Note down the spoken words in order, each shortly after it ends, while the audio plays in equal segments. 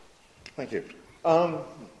Thank you.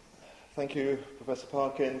 Thank you, Professor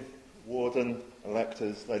Parkin, Warden,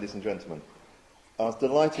 electors, ladies and gentlemen. I was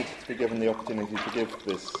delighted to be given the opportunity to give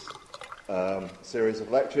this series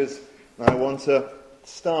of lectures, and I want to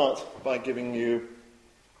start by giving you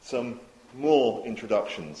some more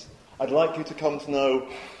introductions. I'd like you to come to know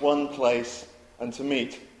one place and to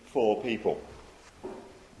meet four people.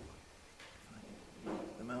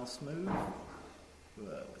 The mouse move.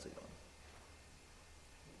 Where's it gone?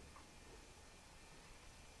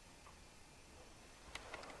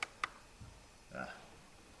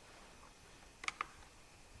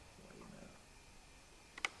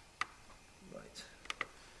 Right.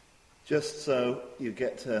 Just so you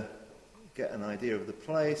get an idea of the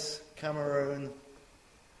place, Cameroon.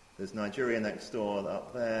 There's Nigeria next door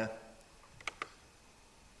up there.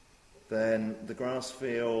 Then the grass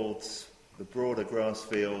fields, the broader grass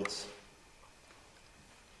fields.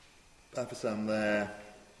 Bafoussam there.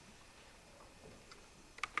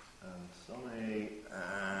 And Somé.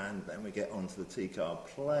 And then we get onto the Tikar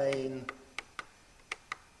Plain.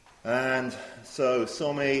 And so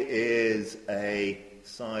Somé is a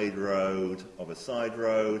side road of a side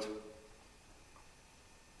road.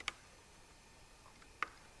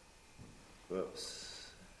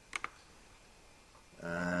 Whoops.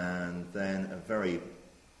 And then a very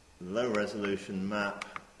low resolution map,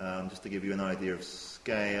 just to give you an idea of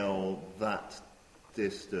scale. That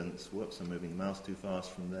distance, whoops, I'm moving the mouse too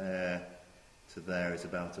fast, from there to there is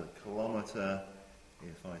about 1 kilometre.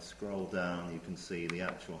 If I scroll down, you can see the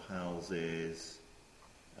actual houses,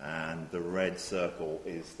 and the red circle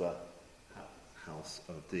is the house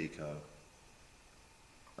of Diko.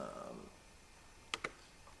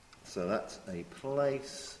 So that's a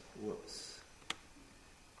place. Whoops.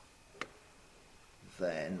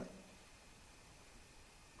 Then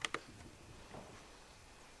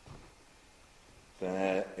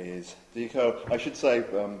there is Diko. I should say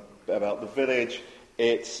about the village,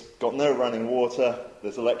 it's got no running water,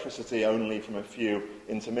 there's electricity only from a few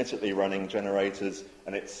intermittently running generators,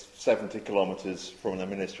 and it's 70 kilometres from an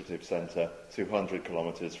administrative centre, 200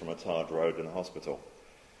 kilometres from a tarred road and a hospital.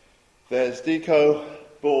 There's Diko,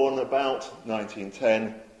 born about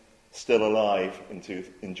 1910, still alive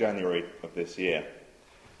in January of this year.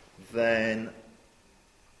 Then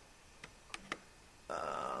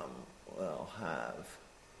we'll have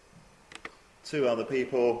two other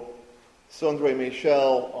people. Sandré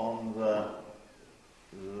Michel on the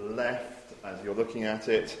left, as you're looking at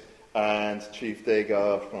it, and Chief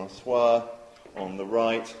Degas Francois on the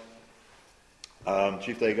right.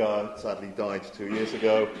 Chief Degas sadly died 2 years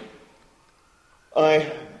ago.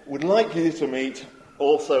 I would like you to meet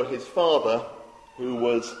also his father, who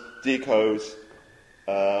was Diko's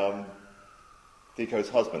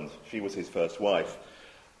husband. She was his first wife.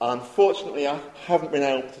 Unfortunately, I haven't been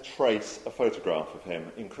able to trace a photograph of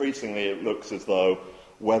him. Increasingly, it looks as though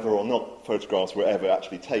whether or not photographs were ever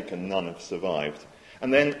actually taken, none have survived.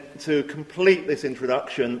 And then, to complete this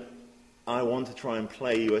introduction, I want to try and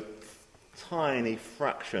play you a tiny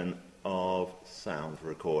fraction of sound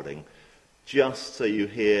recording, just so you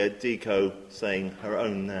hear Diko saying her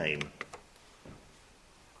own name.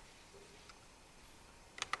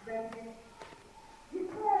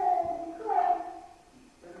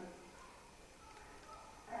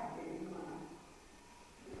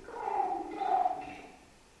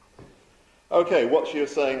 Okay, what she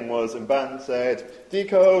was saying was, Mban said,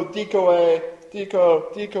 Diko, Dikoe,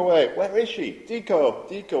 Diko, Dikoe. Where is she? Diko,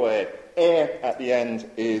 Dikoe. At the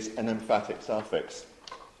end is an emphatic suffix.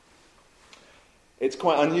 It's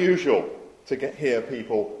quite unusual to hear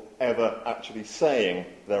people ever actually saying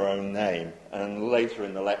their own name, and later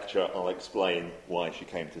in the lecture I'll explain why she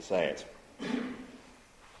came to say it.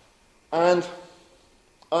 And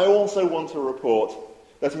I also want to report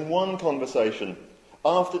that in one conversation,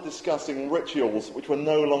 after discussing rituals which were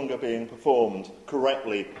no longer being performed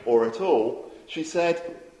correctly or at all, she said,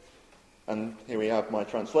 and here we have my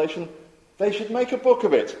translation, they should make a book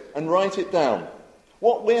of it and write it down.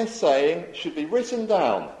 What we're saying should be written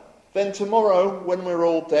down. Then tomorrow, when we're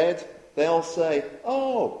all dead, they'll say,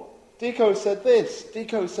 oh, Diko said this,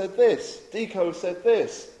 Diko said this, Diko said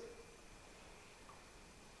this.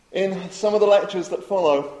 In some of the lectures that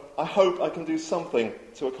follow, I hope I can do something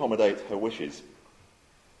to accommodate her wishes.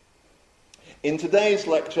 In today's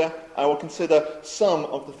lecture, I will consider some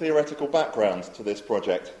of the theoretical background to this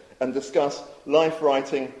project and discuss life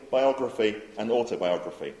writing, biography, and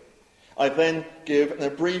autobiography. I then give an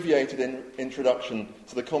abbreviated introduction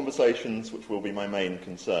to the conversations which will be my main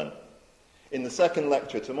concern. In the second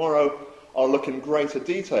lecture tomorrow, I'll look in greater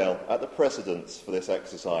detail at the precedents for this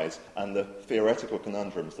exercise and the theoretical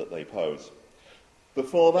conundrums that they pose.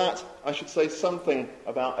 Before that, I should say something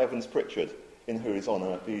about Evans Pritchard, in whose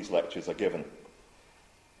honour these lectures are given.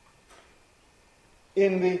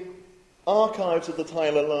 In the archives of the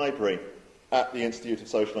Tyler Library at the Institute of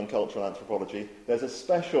Social and Cultural Anthropology, there's a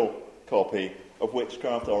special copy of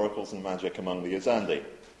Witchcraft, Oracles and Magic Among the Yozandi.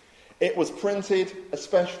 It was printed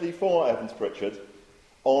especially for Evans Pritchard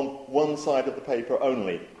on one side of the paper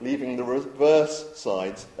only, leaving the reverse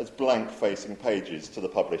sides as blank-facing pages to the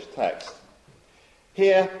published text.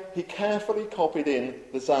 Here, he carefully copied in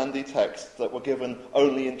the Zandi texts that were given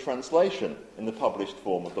only in translation in the published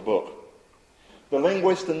form of the book. The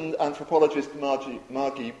linguist and anthropologist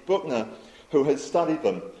Margie Buchner, who has studied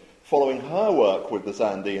them, following her work with the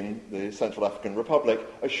Zandi in the Central African Republic,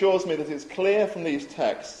 assures me that it is clear from these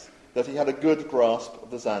texts that he had a good grasp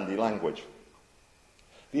of the Zandi language.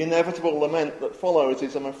 The inevitable lament that follows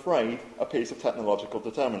is, I'm afraid, a piece of technological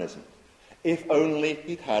determinism. If only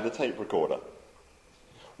he'd had a tape recorder.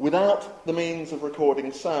 Without the means of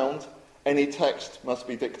recording sound, any text must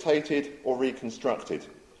be dictated or reconstructed,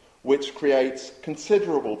 which creates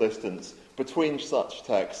considerable distance between such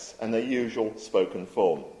texts and their usual spoken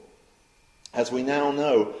form. As we now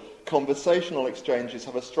know, conversational exchanges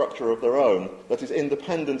have a structure of their own that is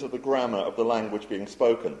independent of the grammar of the language being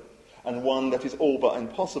spoken, and one that is all but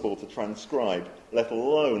impossible to transcribe, let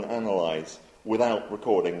alone analyse, without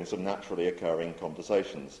recordings of naturally occurring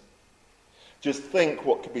conversations. Just think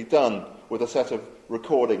what could be done with a set of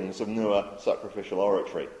recordings of Nuer sacrificial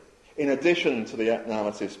oratory. In addition to the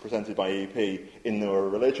analysis presented by EP in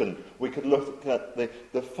Nuer religion, we could look at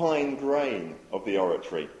the fine grain of the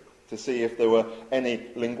oratory to see if there were any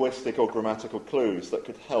linguistic or grammatical clues that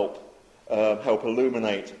could help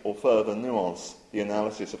illuminate or further nuance the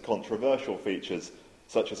analysis of controversial features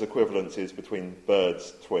such as equivalencies between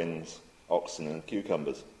birds, twins, oxen and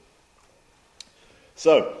cucumbers.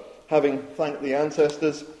 So, having thanked the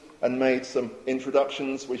ancestors and made some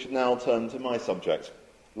introductions, we should now turn to my subject,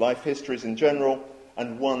 life histories in general,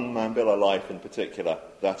 and one Mambilla life in particular,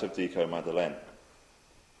 that of Diko Madeline.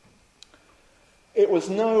 It was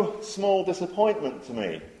no small disappointment to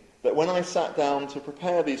me that when I sat down to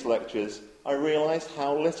prepare these lectures, I realised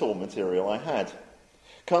how little material I had.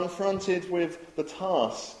 Confronted with the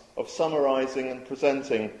task of summarising and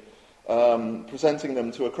presenting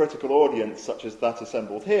them to a critical audience such as that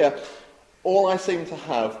assembled here, all I seemed to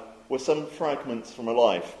have were some fragments from a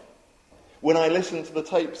life. When I listened to the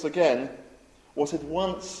tapes again, what had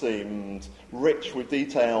once seemed rich with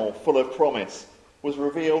detail, full of promise, was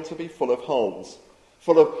revealed to be full of holes,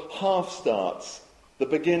 full of half-starts, the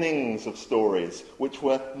beginnings of stories which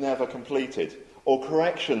were never completed, or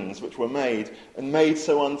corrections which were made, and made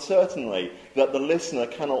so uncertainly that the listener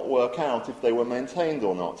cannot work out if they were maintained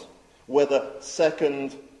or not, whether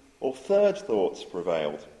second or third thoughts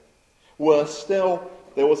prevailed. Worse still,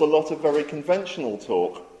 there was a lot of very conventional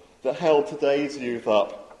talk that held today's youth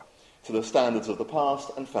up to the standards of the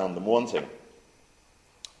past and found them wanting.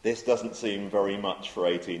 This doesn't seem very much for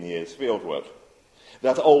 18 years fieldwork.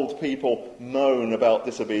 That old people moan about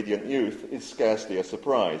disobedient youth is scarcely a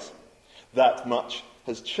surprise. That much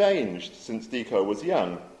has changed since Diko was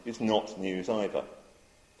young is not news either.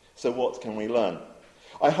 So what can we learn?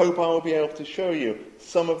 I hope I will be able to show you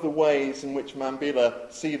some of the ways in which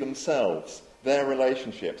Mambilla see themselves, their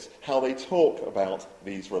relationships, how they talk about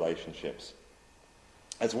these relationships,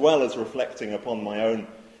 as well as reflecting upon my own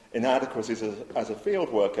inadequacies as a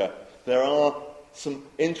field worker. There are some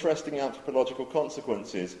interesting anthropological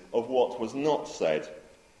consequences of what was not said,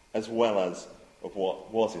 as well as of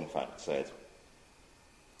what was in fact said.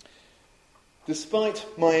 Despite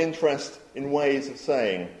my interest in ways of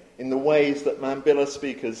saying, in the ways that Mambilla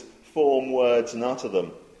speakers form words and utter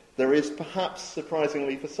them, there is perhaps,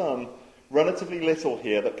 surprisingly for some, relatively little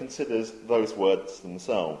here that considers those words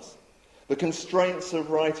themselves. The constraints of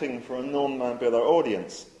writing for a non-Mambilla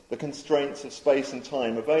audience, the constraints of space and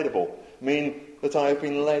time available, mean that I have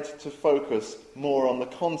been led to focus more on the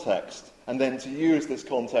context and then to use this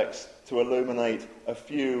context to illuminate a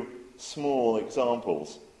few small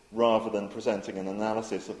examples rather than presenting an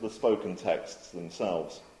analysis of the spoken texts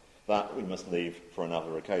themselves. That we must leave for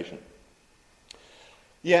another occasion.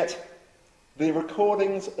 Yet, the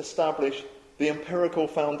recordings establish the empirical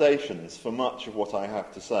foundations for much of what I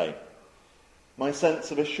have to say. My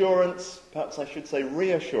sense of assurance, perhaps I should say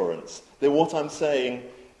reassurance, that what I'm saying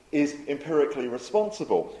is empirically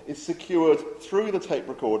responsible, is secured through the tape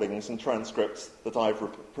recordings and transcripts that I've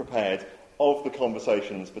prepared of the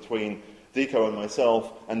conversations between Diko and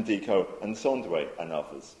myself, and Diko and Sondwe and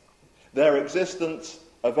others. Their existence,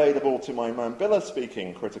 available to my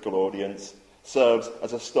Mambilla-speaking critical audience, serves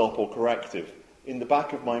as a stop or corrective in the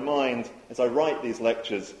back of my mind as I write these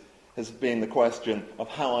lectures has been the question of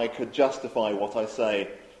how I could justify what I say,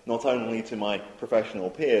 not only to my professional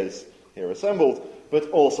peers here assembled, but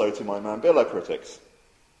also to my Mambilla critics.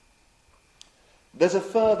 There's a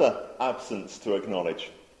further absence to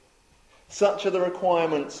acknowledge. Such are the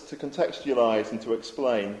requirements to contextualise and to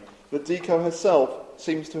explain that Diko herself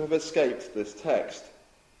seems to have escaped this text.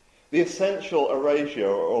 The essential erasure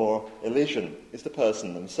or elision is the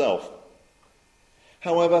person themselves.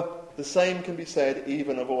 However, the same can be said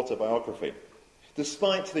even of autobiography.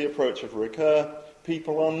 Despite the approach of Ricoeur,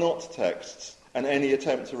 people are not texts, and any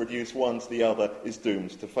attempt to reduce one to the other is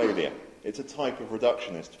doomed to failure. It's a type of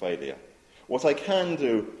reductionist failure. What I can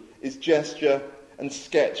do is gesture and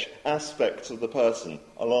sketch aspects of the person,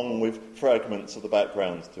 along with fragments of the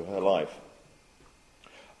background to her life.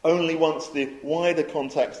 Only once the wider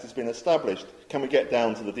context has been established can we get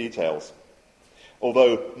down to the details.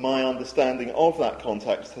 Although my understanding of that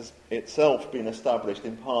context has itself been established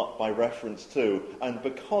in part by reference to and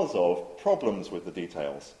because of problems with the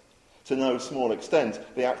details. To no small extent,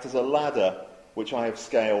 they act as a ladder which I have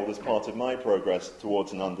scaled as part of my progress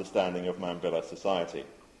towards an understanding of Mambilla society.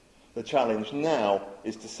 The challenge now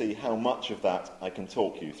is to see how much of that I can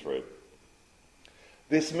talk you through.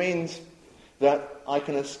 This means that I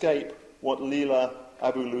can escape what Leila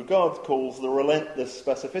Abu-Lughod calls the relentless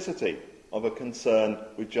specificity of a concern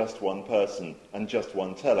with just one person and just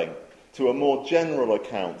one telling, to a more general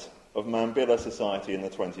account of Mambilla society in the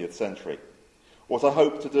 20th century. What I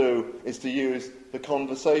hope to do is to use the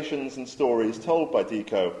conversations and stories told by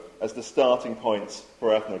Diko as the starting points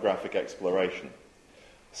for ethnographic exploration.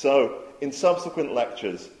 So, in subsequent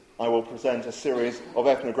lectures, I will present a series of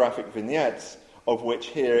ethnographic vignettes, of which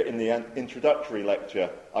here in the introductory lecture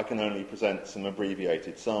I can only present some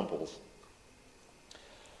abbreviated samples.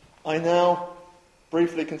 I now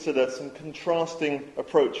briefly consider some contrasting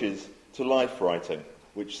approaches to life writing,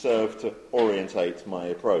 which serve to orientate my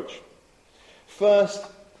approach. First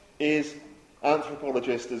is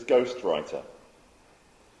anthropologist as ghostwriter.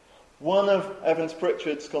 One of Evans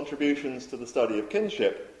Pritchard's contributions to the study of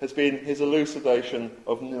kinship has been his elucidation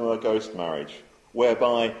of Nua ghost marriage,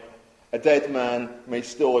 whereby a dead man may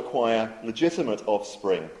still acquire legitimate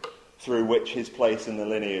offspring through which his place in the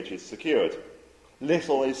lineage is secured.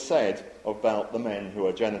 Little is said about the men who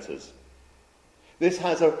are genitors. This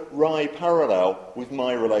has a wry parallel with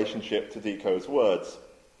my relationship to Diko's words.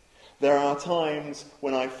 There are times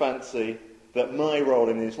when I fancy that my role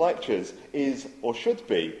in his lectures is, or should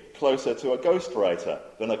be, closer to a ghostwriter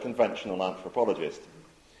than a conventional anthropologist.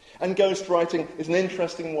 And ghostwriting is an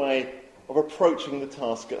interesting way of approaching the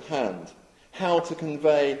task at hand. How to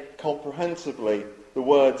convey comprehensively the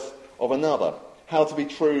words of another. How to be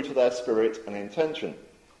true to their spirit and intention.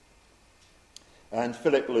 And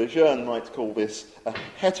Philippe Lejeune might call this a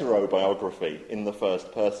heterobiography in the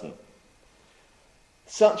first person.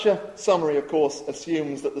 Such a summary, of course,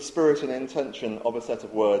 assumes that the spirit and intention of a set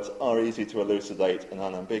of words are easy to elucidate and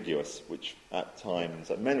unambiguous, which at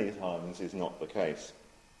many times, is not the case.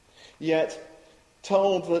 Yet,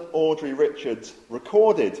 told that Audrey Richards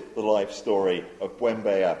recorded the life story of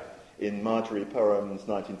Bwembeya in Marjorie Perham's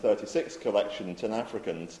 1936 collection, 10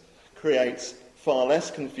 Africans, creates far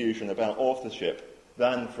less confusion about authorship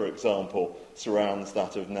than, for example, surrounds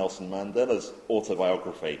that of Nelson Mandela's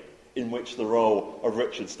autobiography, in which the role of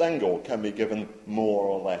Richard Stengel can be given more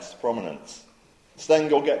or less prominence.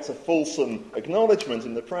 Stengel gets a fulsome acknowledgement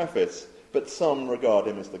in the preface, but some regard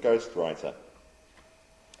him as the ghostwriter.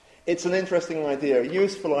 It's an interesting idea, a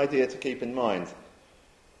useful idea to keep in mind.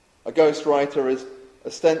 A ghostwriter is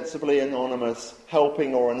ostensibly anonymous,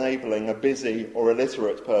 helping or enabling a busy or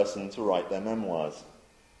illiterate person to write their memoirs.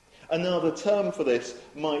 Another term for this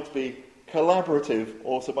might be collaborative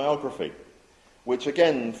autobiography, which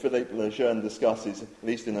again Philippe Lejeune discusses, at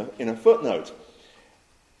least in a footnote.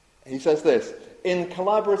 He says this: in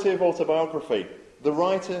collaborative autobiography, the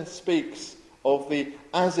writer speaks of the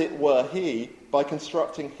as it were he by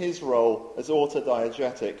constructing his role as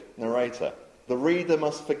autodiegetic narrator. The reader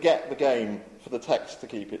must forget the game for the text to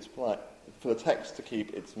keep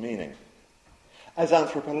its meaning. As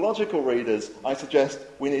anthropological readers, I suggest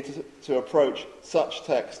we need to approach such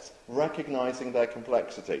texts recognizing their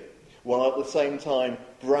complexity, while at the same time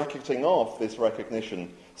bracketing off this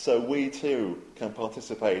recognition so we too can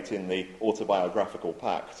participate in the autobiographical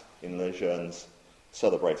pact, in Lejeune's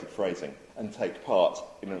celebrated phrasing, and take part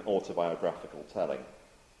in an autobiographical telling.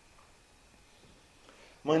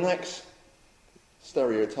 My next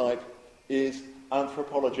stereotype is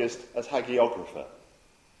anthropologist as hagiographer.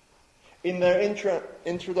 In their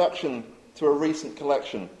introduction to a recent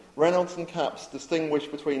collection, Reynolds and Capps distinguish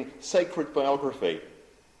between sacred biography,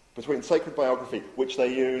 which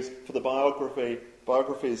they use for the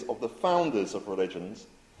biographies of the founders of religions,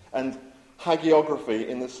 and hagiography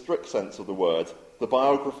in the strict sense of the word, the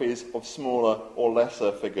biographies of smaller or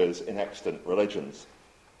lesser figures in extant religions.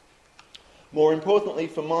 More importantly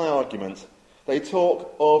for my argument, they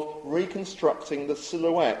talk of reconstructing the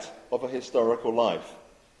silhouette of a historical life,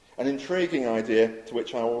 an intriguing idea to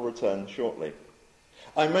which I will return shortly.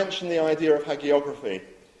 I mention the idea of hagiography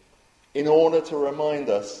in order to remind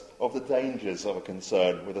us of the dangers of a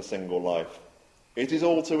concern with a single life. It is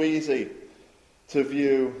all too easy to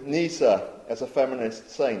view Nisa as a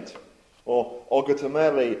feminist saint, or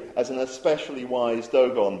Ogatameli as an especially wise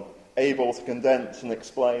Dogon, able to condense and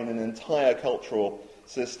explain an entire cultural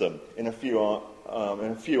system in a few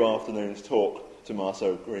afternoons' talk to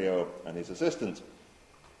Marceau Griot and his assistant.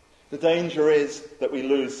 The danger is that we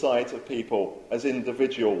lose sight of people as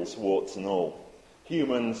individuals, warts and all,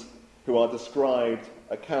 humans who are described,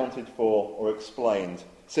 accounted for, or explained,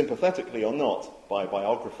 sympathetically or not, by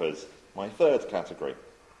biographers, my third category.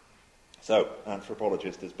 So,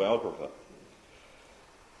 anthropologist is biographer.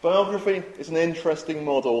 Biography is an interesting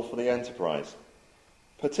model for the enterprise,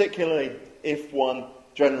 particularly if one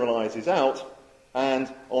generalises out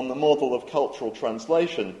and, on the model of cultural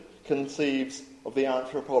translation, conceives of the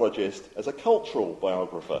anthropologist as a cultural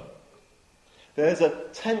biographer. There's a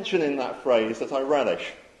tension in that phrase that I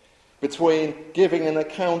relish, between giving an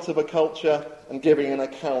account of a culture and giving an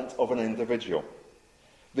account of an individual.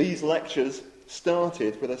 These lectures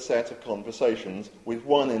started with a set of conversations with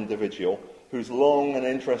one individual whose long and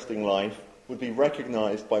interesting life would be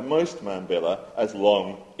recognised by most Mambilla as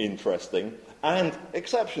long, interesting, and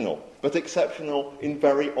exceptional, but exceptional in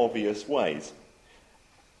very obvious ways.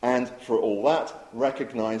 And for all that,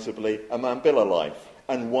 recognisably a Mambilla life,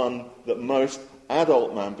 and one that most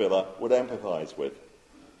adult Mambilla would empathise with.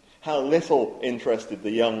 How little interested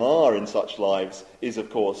the young are in such lives is, of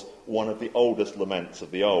course, one of the oldest laments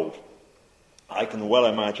of the old. I can well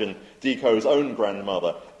imagine Deco's own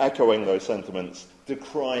grandmother echoing those sentiments,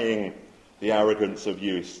 decrying the arrogance of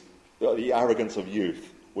youth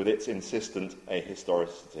with its insistent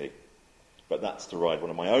ahistoricity. But that's to ride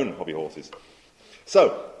one of my own hobby horses.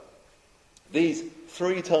 So, these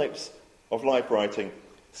three types of life writing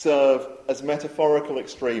serve as metaphorical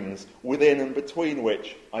extremes within and between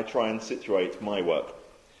which I try and situate my work.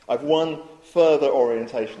 I've one further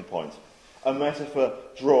orientation point, a metaphor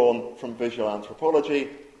drawn from visual anthropology,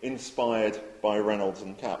 inspired by Reynolds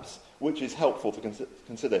and Capps, which is helpful to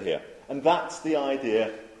consider here. And that's the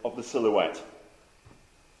idea of the silhouette.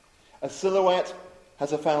 A silhouette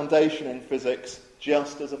has a foundation in physics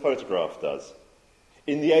just as a photograph does.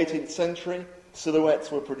 In the 18th century,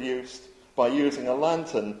 silhouettes were produced by using a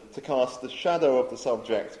lantern to cast the shadow of the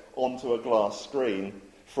subject onto a glass screen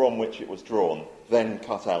from which it was drawn, then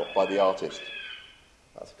cut out by the artist.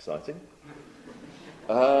 That's exciting.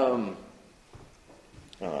 I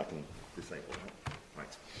can disable that.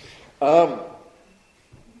 Right.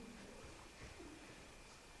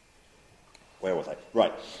 Where was I?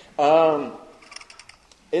 Right.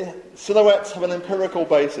 Silhouettes have an empirical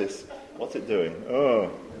basis. What's it doing?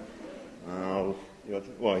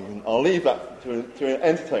 I'll leave that to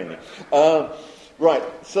entertain me. Right.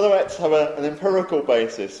 Silhouettes have an empirical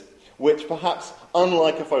basis, which perhaps,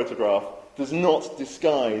 unlike a photograph, does not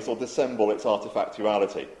disguise or dissemble its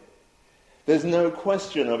artifactuality. There's no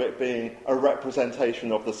question of it being a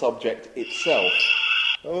representation of the subject itself.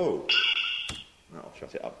 Oh, I'll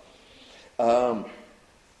shut it up.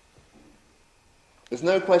 There's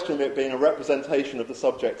no question of it being a representation of the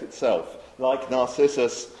subject itself, like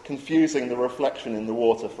Narcissus confusing the reflection in the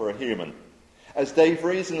water for a human. As Dave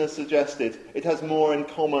Reason has suggested, it has more in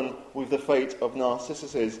common with the fate of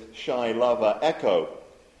Narcissus's shy lover, Echo,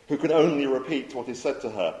 who can only repeat what is said to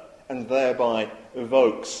her, and thereby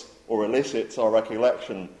evokes or elicits our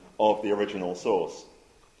recollection of the original source.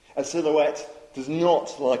 A silhouette does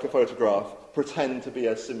not, like a photograph, pretend to be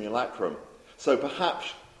a simulacrum. So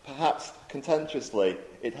perhaps contentiously,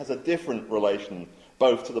 it has a different relation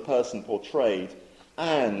both to the person portrayed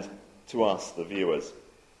and to us, the viewers.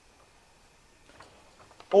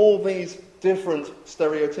 All these different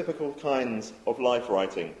stereotypical kinds of life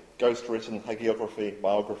writing, ghost written, hagiography,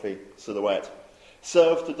 biography, silhouette,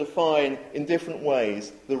 serve to define in different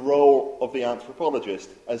ways the role of the anthropologist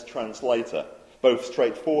as translator, both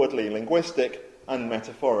straightforwardly linguistic and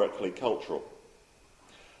metaphorically cultural.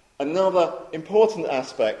 Another important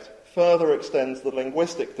aspect further extends the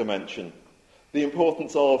linguistic dimension, the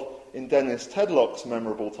importance of, in Dennis Tedlock's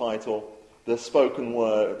memorable title, the spoken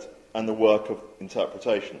word and the work of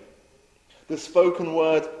interpretation. The spoken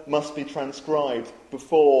word must be transcribed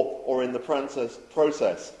before or in the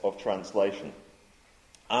process of translation.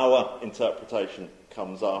 Our interpretation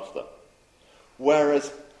comes after.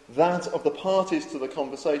 Whereas that of the parties to the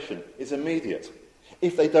conversation is immediate.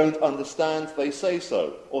 If they don't understand, they say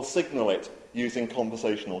so, or signal it using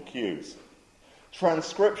conversational cues.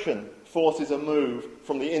 Transcription forces a move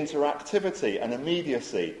from the interactivity and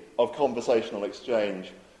immediacy of conversational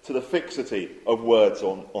exchange to the fixity of words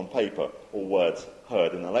on paper or words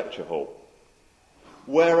heard in a lecture hall.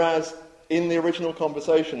 Whereas in the original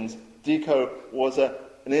conversations, Diko was an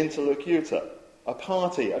interlocutor, a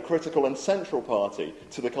party, a critical and central party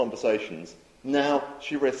to the conversations. Now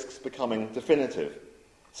she risks becoming definitive,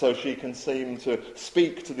 so she can seem to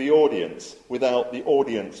speak to the audience without the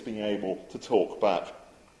audience being able to talk back.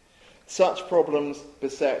 Such problems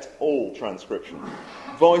beset all transcription.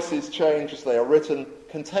 Voices change as they are written,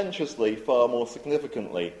 contentiously far more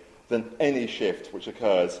significantly than any shift which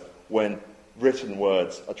occurs when written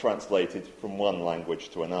words are translated from one language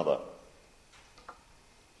to another.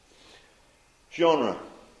 Genre.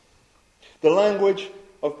 The language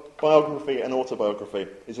of biography and autobiography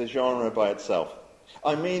is a genre by itself.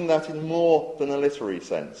 I mean that in more than a literary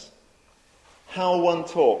sense. How one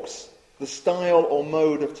talks, the style or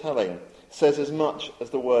mode of telling, says as much as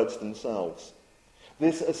the words themselves.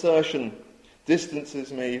 This assertion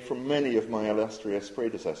distances me from many of my illustrious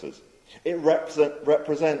predecessors. It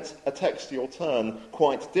represents a textual turn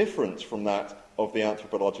quite different from that of the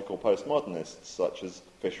anthropological postmodernists, such as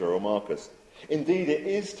Fisher or Marcus. Indeed, it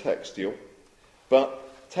is textual,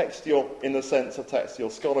 but textual in the sense of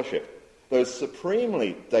textual scholarship, those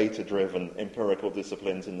supremely data-driven empirical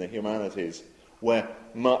disciplines in the humanities, where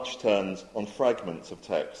much turns on fragments of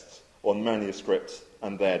texts, on manuscripts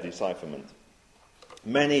and their decipherment.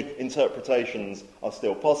 Many interpretations are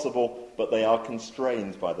still possible, but they are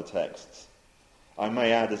constrained by the texts. I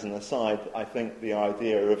may add as an aside, I think the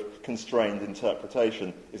idea of constrained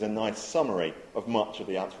interpretation is a nice summary of much of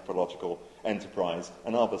the anthropological enterprise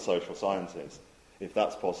and other social sciences. If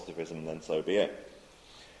that's positivism, then so be it.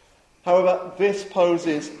 However, this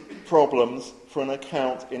poses problems for an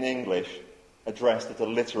account in English addressed at a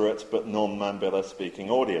literate but non-Mambilla speaking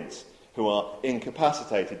audience, who are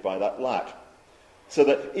incapacitated by that lack. So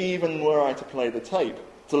that even were I to play the tape,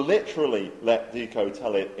 to literally let Diko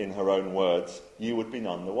tell it in her own words, you would be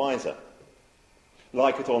none the wiser.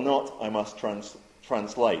 Like it or not, I must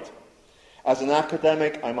translate. As an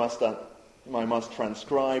academic, I must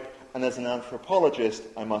transcribe, and as an anthropologist,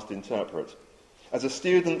 I must interpret. As a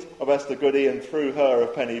student of Esther Goody, and through her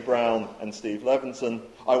of Penny Brown and Steve Levinson,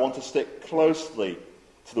 I want to stick closely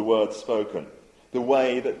to the words spoken, the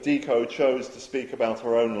way that Diko chose to speak about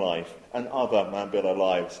her own life and other Mambilla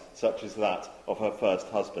lives, such as that of her first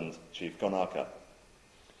husband, Chief Konaka.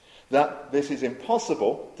 That this is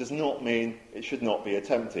impossible does not mean it should not be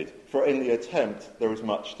attempted, for in the attempt there is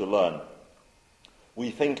much to learn.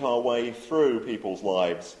 We think our way through people's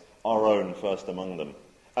lives, our own first among them.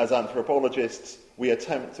 As anthropologists, we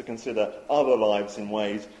attempt to consider other lives in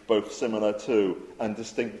ways both similar to and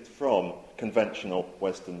distinct from conventional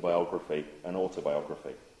Western biography and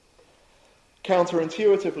autobiography.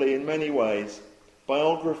 Counterintuitively, in many ways,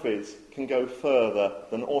 biographies can go further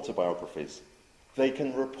than autobiographies. They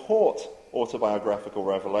can report autobiographical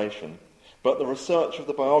revelation, but the research of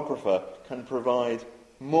the biographer can provide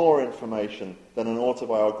more information than an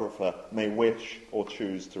autobiographer may wish or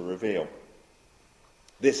choose to reveal.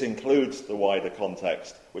 This includes the wider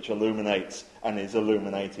context, which illuminates and is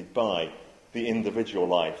illuminated by the individual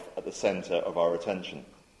life at the centre of our attention.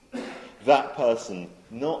 That person,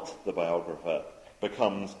 not the biographer,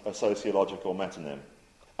 becomes a sociological metonym,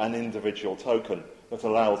 an individual token that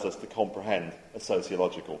allows us to comprehend a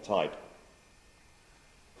sociological type.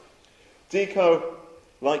 Diko,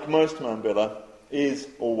 like most Mambilla, is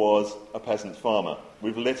or was a peasant farmer,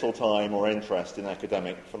 with little time or interest in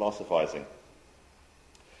academic philosophising.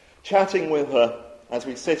 Chatting with her as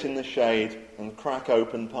we sit in the shade and crack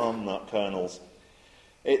open palm nut kernels,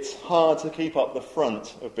 it's hard to keep up the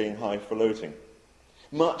front of being highfalutin.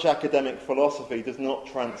 Much academic philosophy does not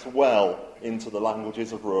trance well into the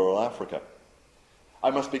languages of rural Africa.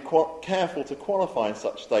 I must be careful to qualify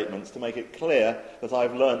such statements to make it clear that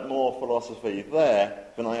I've learnt more philosophy there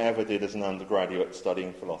than I ever did as an undergraduate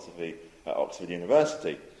studying philosophy at Oxford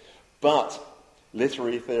University. But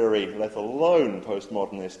literary theory, let alone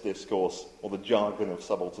postmodernist discourse or the jargon of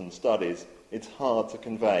subaltern studies, it's hard to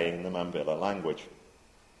convey in the Mambilla language.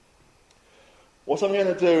 What I'm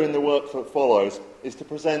going to do in the work that follows is to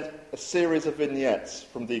present a series of vignettes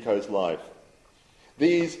from Diko's life.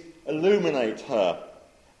 These illuminate her,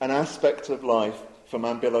 an aspect of life for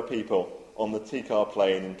Mambilla people on the Tikar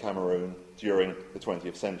Plain in Cameroon during the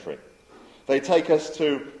 20th century. They take us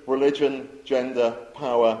to religion, gender,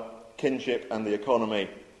 power, kinship and the economy,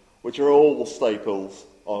 which are all staples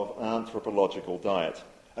of an anthropological diet,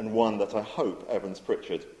 and one that I hope Evans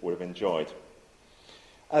Pritchard would have enjoyed.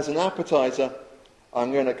 As an appetizer,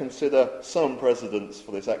 I'm going to consider some precedents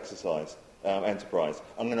for this enterprise.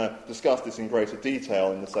 I'm going to discuss this in greater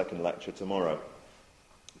detail in the second lecture tomorrow.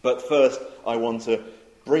 But first, I want to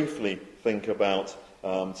briefly think about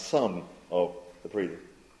some of the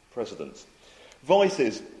precedents.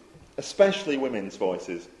 Voices, especially women's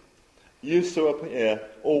voices, used to appear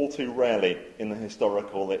all too rarely in the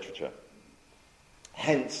historical literature.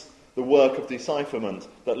 Hence, the work of decipherment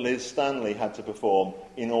that Liz Stanley had to perform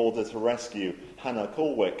in order to rescue Hannah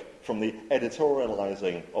Colwick from the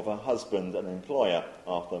editorialising of her husband and employer,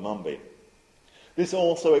 Arthur Mumby. This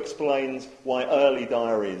also explains why early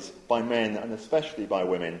diaries by men, and especially by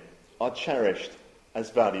women, are cherished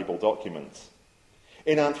as valuable documents.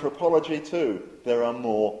 In anthropology, too, there are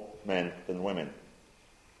more men than women.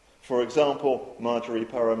 For example, Marjorie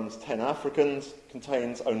Perham's 10 Africans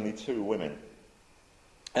contains only 2 women.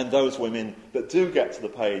 And those women that do get to the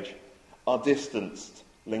page are distanced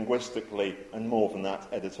linguistically and more than that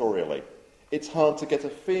editorially. It's hard to get a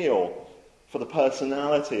feel for the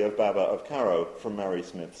personality of Baba of Caro from Mary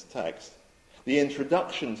Smith's text. The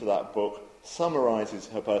introduction to that book summarises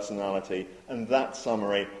her personality, and that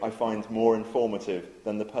summary I find more informative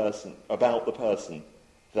than about the person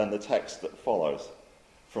than the text that follows,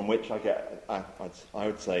 from which I get, I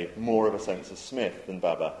would say, more of a sense of Smith than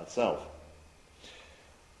Baba herself.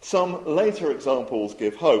 Some later examples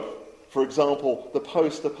give hope. For example, the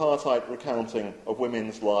post-apartheid recounting of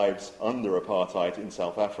women's lives under apartheid in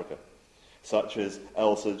South Africa, such as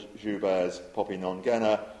Elsa Joubert's Poppy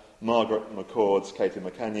Nongena, Margaret McCord's Katie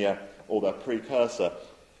Makanya, or their precursor,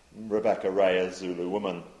 Rebecca Rea's Zulu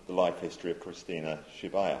Woman, the life history of Christina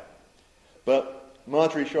Shibaya. But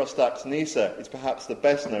Marjorie Shostak's Nisa is perhaps the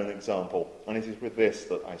best-known example, and it is with this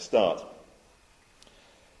that I start.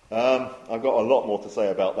 I've got a lot more to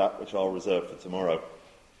say about that, which I'll reserve for tomorrow.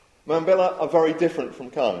 Mambilla are very different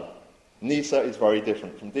from Kung. Nisa is very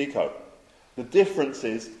different from Diko. The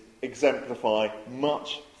differences exemplify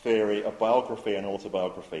much theory of biography and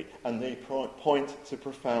autobiography, and they point to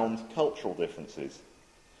profound cultural differences.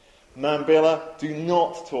 Mambilla do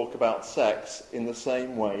not talk about sex in the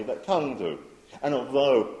same way that Kung do. And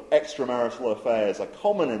although extramarital affairs are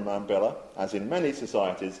common in Mambilla, as in many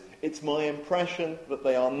societies, it's my impression that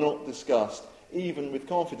they are not discussed, even with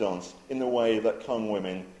confidence, in the way that Kung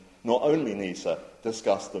women, not only Nisa,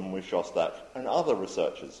 discuss them with Shostak and other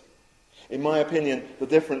researchers. In my opinion, the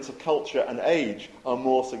difference of culture and age are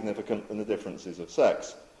more significant than the differences of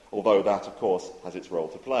sex, although that, of course, has its role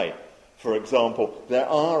to play. For example, there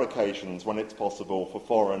are occasions when it's possible for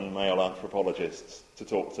foreign male anthropologists to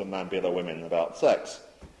talk to Mambilla women about sex.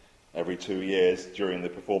 Every 2 years during the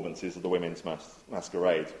performances of the Women's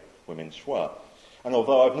Masquerade, Women's Schwa. And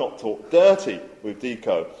although I've not talked dirty with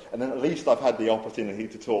Diko, and then at least I've had the opportunity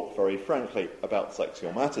to talk very frankly about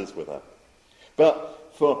sexual matters with her.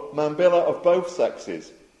 But for Mambilla of both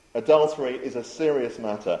sexes, adultery is a serious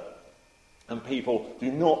matter, and people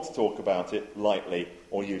do not talk about it lightly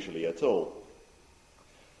or usually at all.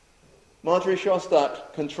 Marjorie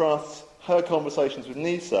Shostak contrasts her conversations with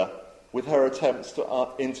Nisa with her attempts to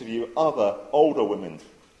interview other older women,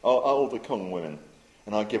 or older Kung women,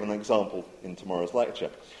 and I'll give an example in tomorrow's lecture.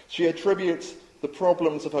 She attributes the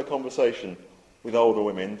problems of her conversation with older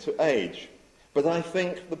women to age, but I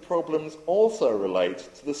think the problems also relate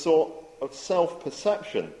to the sort of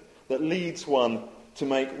self-perception that leads one to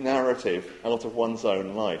make narrative out of one's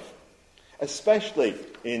own life. Especially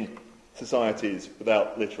in societies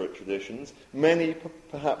without literate traditions, many,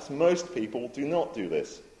 perhaps most people do not do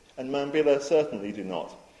this, and Mambilla certainly do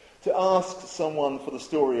not. To ask someone for the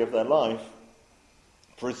story of their life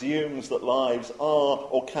presumes that lives are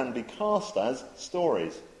or can be cast as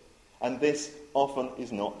stories, and this often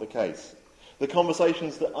is not the case. The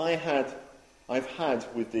conversations that I've had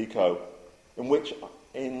with Diko, in which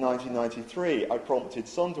in 1993 I prompted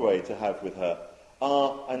Sondwe to have with her,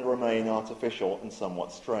 are and remain artificial and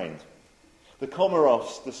somewhat strained. The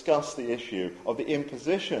Komarovs discuss the issue of the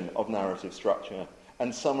imposition of narrative structure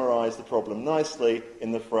and summarise the problem nicely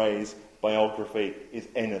in the phrase, biography is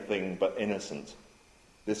anything but innocent.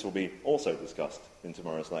 This will be also discussed in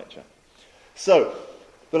tomorrow's lecture. So,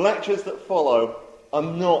 the lectures that follow are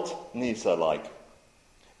not Nisa-like.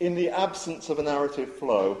 In the absence of a narrative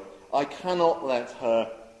flow, I cannot let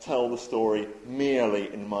her tell the story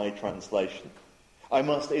merely in my translation. I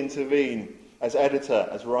must intervene as editor,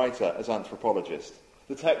 as writer, as anthropologist.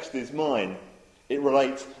 The text is mine. It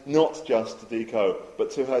relates not just to Diko,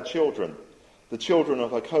 but to her children, the children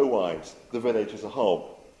of her co-wives, the village as a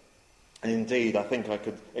whole. And indeed, I think I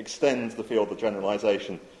could extend the field of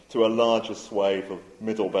generalisation to a larger swathe of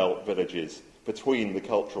Middle Belt villages between the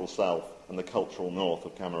cultural south and the cultural north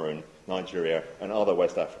of Cameroon, Nigeria, and other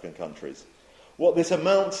West African countries. What this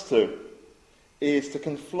amounts to is to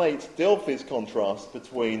conflate Dilthey's contrast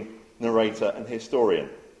between narrator and historian.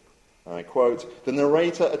 I quote, "The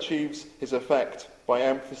narrator achieves his effect by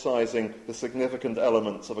emphasising the significant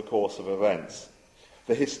elements of a course of events.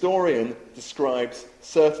 The historian describes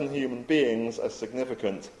certain human beings as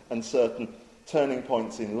significant and certain turning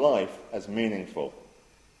points in life as meaningful.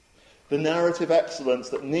 The narrative excellence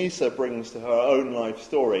that Nisa brings to her own life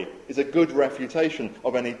story is a good refutation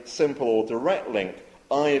of any simple or direct link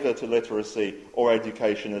either to literacy or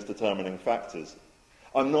education as determining factors.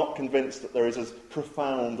 I'm not convinced that there is as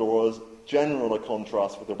profound or as general a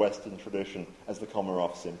contrast with the Western tradition as the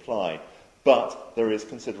Comaroffs imply, but there is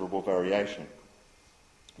considerable variation.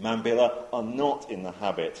 Mambila are not in the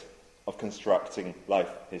habit of constructing life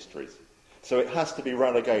histories, so it has to be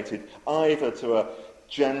relegated either to a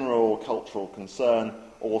general cultural concern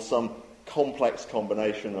or some complex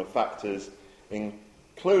combination of factors,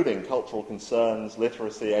 including cultural concerns,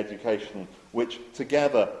 literacy, education, which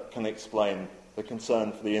together can explain the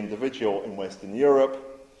concern for the individual in Western Europe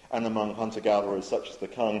and among hunter-gatherers such as the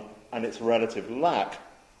Kung, and its relative lack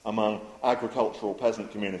among agricultural peasant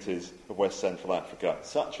communities of West Central Africa,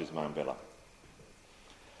 such as Mambila.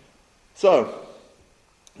 So,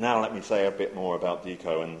 now let me say a bit more about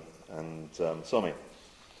Diko and Somi.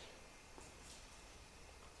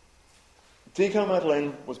 Diko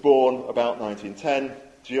Madeline was born about 1910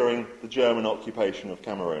 during the German occupation of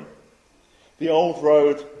Cameroon. The old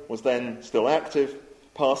road was then still active,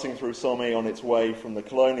 passing through Somi on its way from the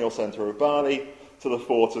colonial centre of Bali to the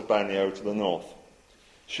fort of Banyo to the north.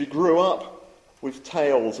 She grew up with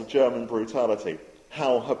tales of German brutality,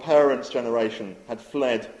 how her parents' generation had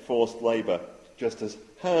fled forced labour, just as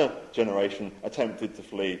her generation attempted to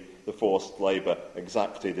flee the forced labour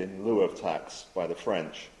exacted in lieu of tax by the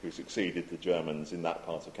French, who succeeded the Germans in that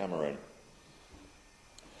part of Cameroon.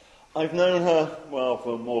 I've known her,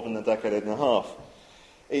 for more than a decade and a half.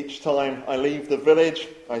 Each time I leave the village,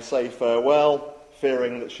 I say farewell,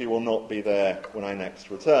 fearing that she will not be there when I next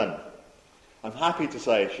return. I'm happy to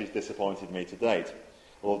say she's disappointed me to date,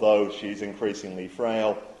 although she's increasingly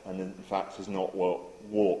frail and in fact has not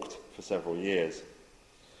walked for several years.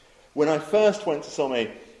 When I first went to Somi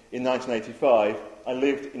in 1985, I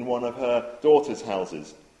lived in one of her daughter's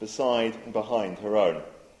houses, beside and behind her own.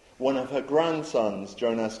 One of her grandsons,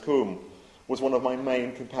 Jonas Koum, was one of my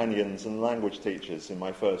main companions and language teachers in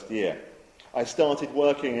my first year. I started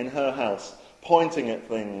working in her house, pointing at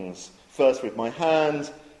things, first with my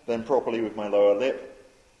hand, then properly with my lower lip,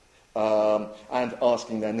 and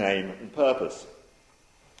asking their name and purpose.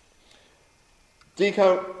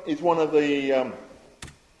 Diko is one of the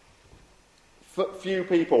few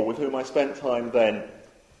people with whom I spent time then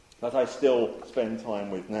that I still spend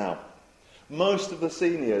time with now. Most of the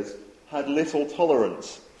seniors had little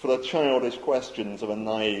tolerance for the childish questions of a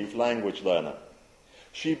naive language learner.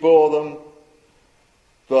 She bore them,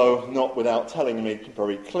 though not without telling me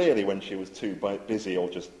very clearly when she was too busy or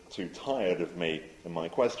just too tired of me and my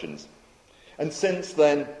questions. And since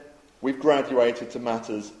then, we've graduated to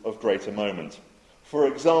matters of greater moment. For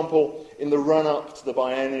example, in the run-up to the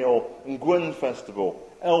biennial Ngwen Festival,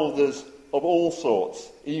 elders of all sorts,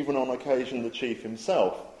 even on occasion the chief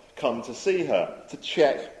himself, come to see her, to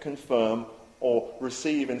check, confirm, or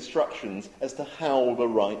receive instructions as to how the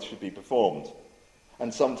rite should be performed.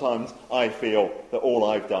 And sometimes I feel that all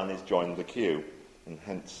I've done is join the queue, and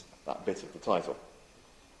hence that bit of the title.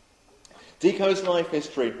 Diko's life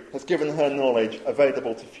history has given her knowledge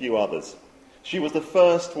available to few others. She was the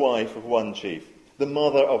first wife of one chief, the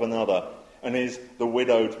mother of another, and is the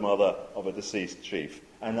widowed mother of a deceased chief.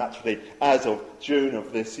 And actually, as of June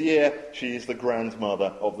of this year, she is the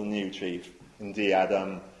grandmother of the new chief, Ndi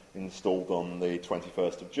Adam, installed on the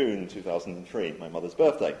 21st of June 2003, my mother's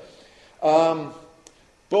birthday.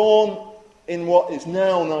 Born in what is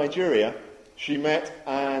now Nigeria, she met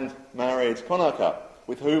and married Konaka,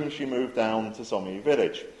 with whom she moved down to Somi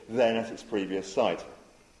village, then at its previous site.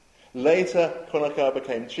 Later, Konaka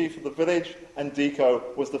became chief of the village, and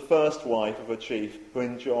Diko was the first wife of a chief who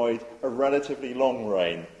enjoyed a relatively long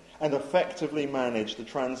reign and effectively managed the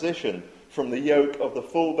transition from the yoke of the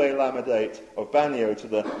Fulbe Lamadate of Banyo,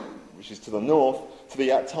 which is to the north, to the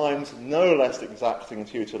at times no less exacting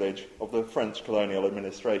tutelage of the French colonial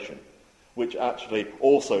administration, which actually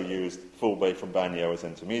also used Fulbe from Banyo as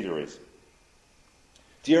intermediaries.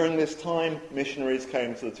 During this time, missionaries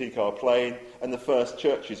came to the Tikar Plain and the first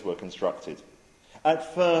churches were constructed.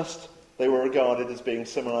 At first, they were regarded as being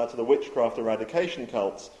similar to the witchcraft eradication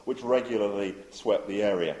cults which regularly swept the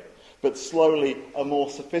area. But slowly, a more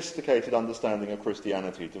sophisticated understanding of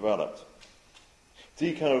Christianity developed.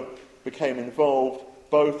 Diko became involved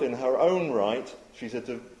both in her own right, she's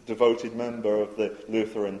a devoted member of the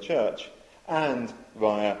Lutheran Church, and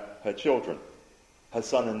via her children. Her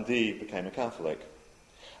son Ndi became a Catholic.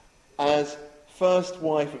 As first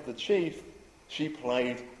wife of the chief, she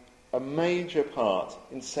played a major part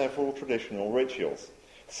in several traditional rituals.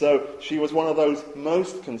 So she was one of those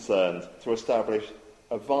most concerned to establish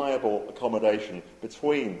a viable accommodation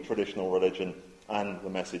between traditional religion and the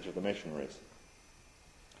message of the missionaries.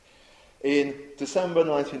 In December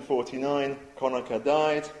 1949, Konaka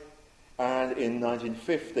died, and in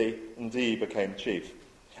 1950, Ndi became chief.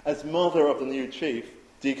 As mother of the new chief,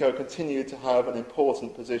 Diko continued to have an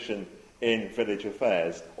important position in village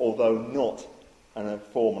affairs, although not in a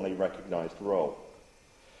formally recognised role.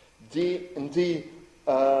 Ndi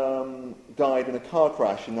died in a car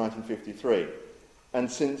crash in 1953,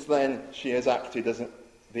 and since then she has acted as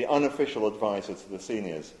the unofficial advisor to the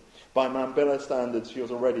seniors. By Mambilla standards, she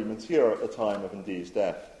was already mature at the time of Ndi's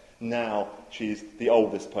death. Now she's the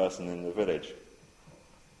oldest person in the village.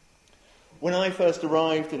 When I first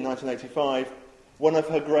arrived in 1985, one of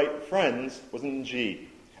her great friends was Nji,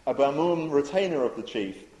 a Bamun retainer of the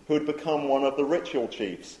chief, who had become one of the ritual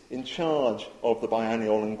chiefs in charge of the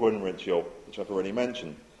biennial Nguyen ritual, which I've already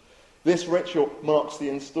mentioned. This ritual marks the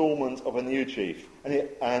instalment of a new chief,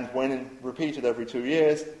 and when repeated every 2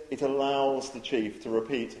 years, it allows the chief to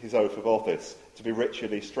repeat his oath of office to be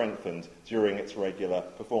ritually strengthened during its regular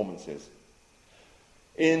performances.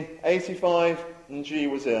 In 85, Nji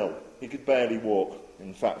was ill. He could barely walk.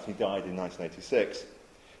 In fact, he died in 1986.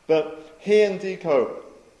 But he and Diko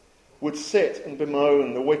would sit and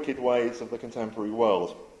bemoan the wicked ways of the contemporary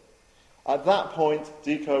world. At that point,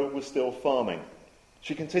 Diko was still farming.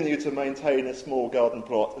 She continued to maintain a small garden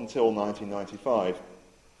plot until 1995.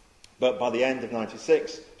 But by the end of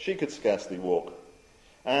 96, she could scarcely walk.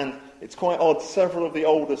 And it's quite odd, several of the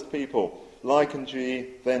oldest people, like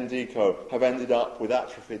Nji, then Diko, have ended up with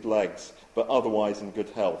atrophied legs, but otherwise in good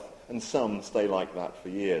health, and some stay like that for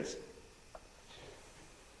years.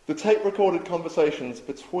 The tape-recorded conversations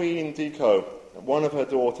between Diko, one of her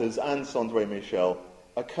daughters, and Sondre Michel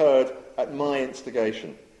occurred at my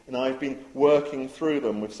instigation, and I've been working through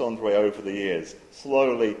them with Sondre over the years,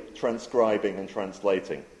 slowly transcribing and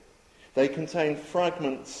translating. They contain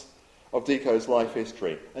fragments of Diko's life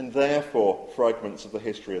history, and therefore fragments of the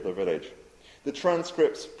history of the village. The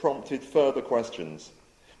transcripts prompted further questions,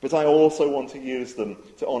 but I also want to use them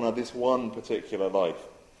to honour this one particular life,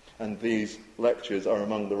 and these lectures are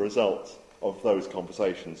among the results of those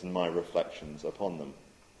conversations and my reflections upon them.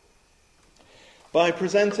 By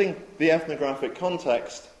presenting the ethnographic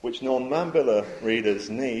context, which non-Mambilla readers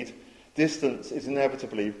need, distance is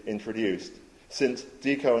inevitably introduced, since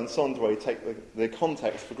Diko and Sondre take the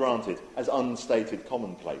context for granted as unstated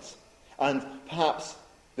commonplace. And perhaps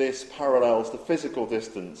this parallels the physical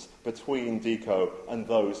distance between Diko and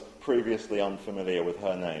those previously unfamiliar with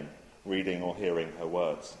her name, reading or hearing her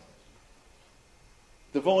words.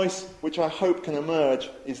 The voice which I hope can emerge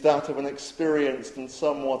is that of an experienced and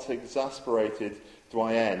somewhat exasperated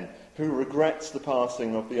doyenne who regrets the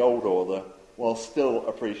passing of the old order while still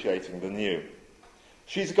appreciating the new.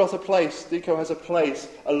 She's got a place, Diko has a place,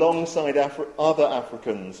 alongside other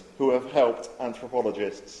Africans who have helped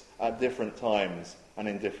anthropologists at different times and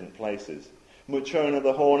in different places. Muchona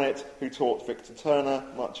the Hornet, who taught Victor Turner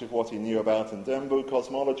much of what he knew about Ndembu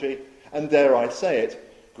cosmology, and dare I say it,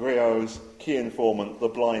 Griot's key informant, the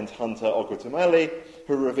blind hunter Ogutumeli,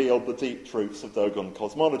 who revealed the deep truths of Dogon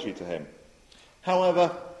cosmology to him.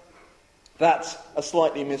 However, that's a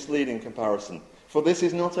slightly misleading comparison, for this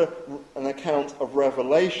is not an account of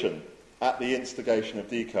revelation at the instigation of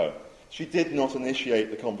Diko. She did not initiate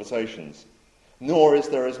the conversations, nor is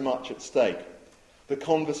there as much at stake. The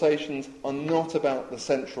conversations are not about the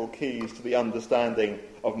central keys to the understanding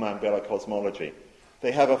of Mambilla cosmology.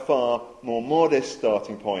 They have a far more modest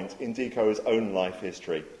starting point in Diko's own life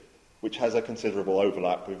history, which has a considerable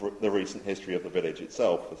overlap with the recent history of the village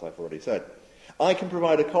itself, as I've already said. I can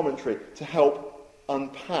provide a commentary to help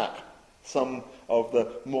unpack some of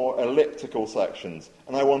the more elliptical sections,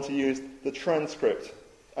 and I want to use the transcript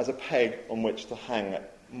as a peg on which to hang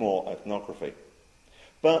more ethnography.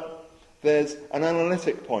 But there's an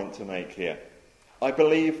analytic point to make here. I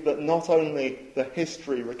believe that not only the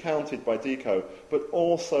history recounted by Diko, but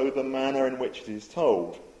also the manner in which it is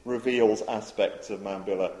told, reveals aspects of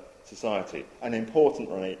Mambilla society, and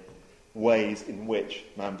importantly, ways in which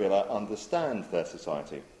Mambila understand their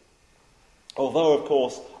society. Although, of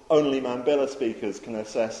course, only Mambila speakers can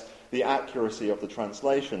assess the accuracy of the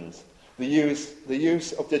translations, the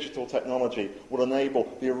use of digital technology will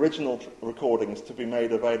enable the original recordings to be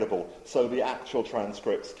made available so the actual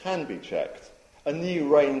transcripts can be checked. A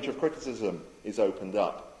new range of criticism is opened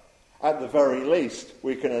up. At the very least,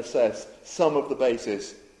 we can assess some of the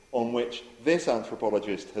basis on which this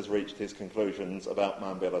anthropologist has reached his conclusions about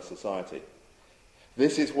Mambila society.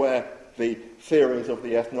 This is where the theories of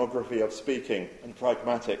the ethnography of speaking and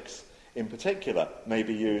pragmatics in particular may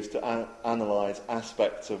be used to analyse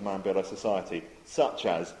aspects of Mambila society, such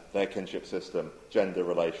as their kinship system, gender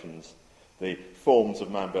relations, the forms of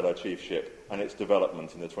Mambila chiefship, and its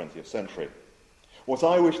development in the 20th century. What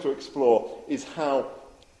I wish to explore is how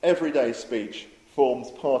everyday speech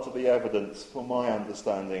forms part of the evidence for my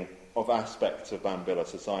understanding of aspects of Mambila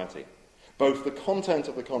society. Both the content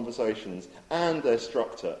of the conversations and their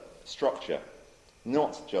structure,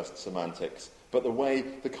 not just semantics, but the way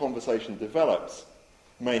the conversation develops,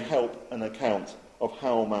 may help an account of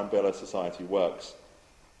how Mambila society works.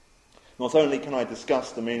 Not only can I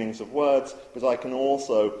discuss the meanings of words, but I can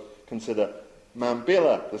also consider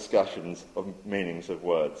Mambila discussions of meanings of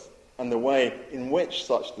words, and the way in which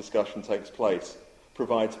such discussion takes place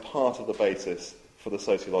provides part of the basis for the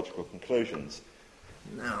sociological conclusions.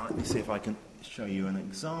 Now, let me see if I can show you an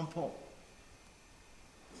example.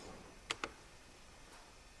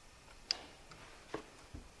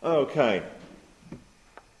 Okay.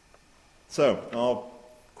 So, I'll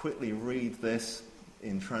quickly read this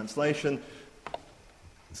in translation.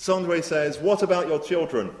 Sondwe says, "What about your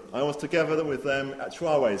children? I was together with them at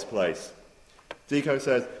Chwawe's place." Diko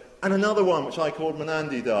says, "And another one, which I called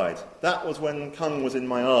Manandi, died. That was when Kung was in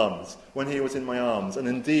my arms, when he was in my arms, and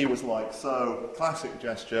Ndi was like so," classic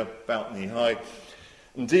gesture, about knee-high.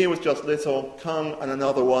 Ndi was just little, Kung, and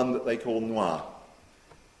another one that they call Noir.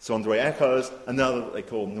 Sondwe echoes, another that they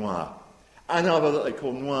call Noir. Another that they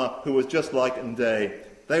call Noir, who was just like Nde.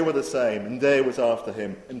 They were the same. Nde was after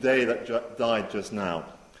him. Nde that died just now.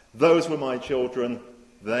 Those were my children.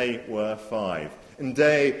 They were 5.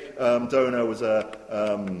 Nde Dono was a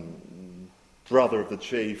brother of the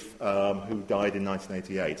chief who died in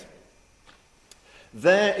 1988.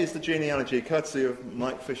 There is the genealogy, courtesy of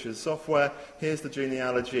Mike Fisher's software. Here's the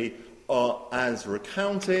genealogy as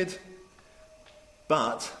recounted.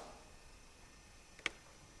 But,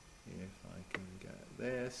 if I can get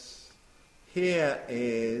this, here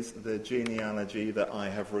is the genealogy that I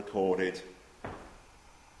have recorded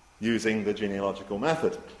using the genealogical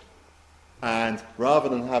method. And rather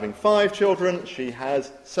than having 5 children, she has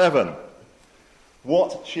 7.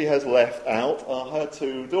 What she has left out are her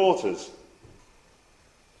 2 daughters.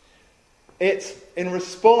 It's in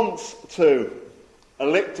response to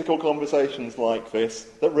elliptical conversations like this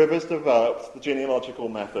that Rivers developed the genealogical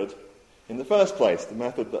method in the first place, the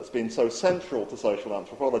method that's been so central to social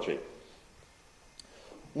anthropology.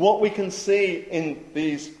 What we can see in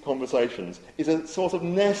these conversations is a sort of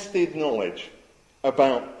nested knowledge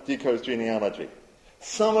about Diko's genealogy.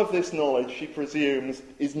 Some of this knowledge, she presumes,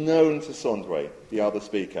 is known to Sondwe, the other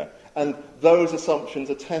speaker, and those assumptions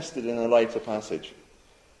are tested in a later passage.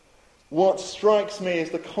 What strikes me is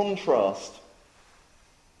the contrast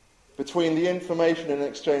between the information in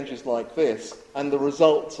exchanges like this and the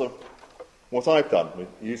results of what I've done with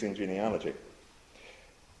using genealogy.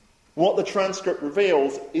 What the transcript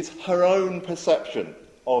reveals is her own perception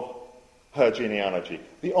of her genealogy,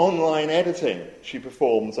 the online editing she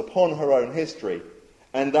performs upon her own history,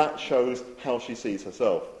 and that shows how she sees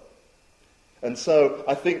herself. And so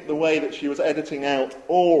I think the way that she was editing out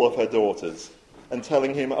all of her daughters and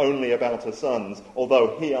telling him only about her sons,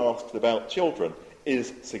 although he asked about children,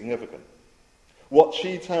 is significant. What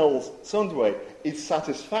she tells Sondwe is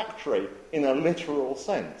satisfactory in a literal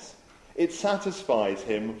sense. It satisfies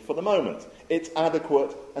him for the moment. It's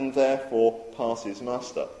adequate and therefore passes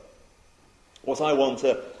muster. What I want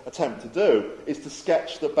to attempt to do is to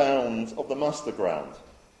sketch the bounds of the muster ground,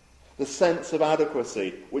 the sense of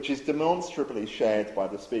adequacy which is demonstrably shared by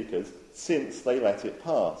the speakers since they let it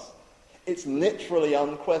pass. It's literally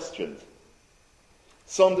unquestioned.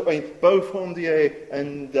 Both Hondier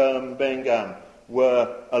and Bengam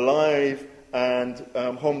were alive, and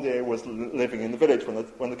Hondier was living in the village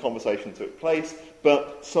when the conversation took place,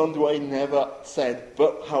 but Sondwe never said,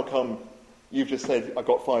 "But how come you've just said, I've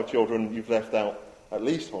got 5 children, you've left out at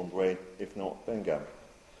least Hondier, if not Bengam."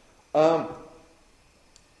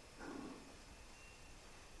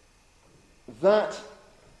 That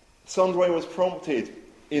Sondwe was prompted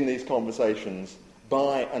in these conversations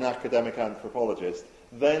by an academic anthropologist,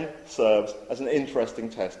 then serves as an interesting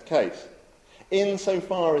test case.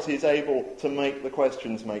 Insofar as he's able to make the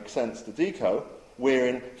questions make sense to Deco, we're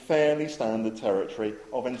in fairly standard territory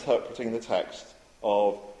of interpreting the text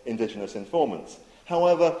of indigenous informants.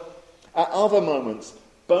 However, at other moments,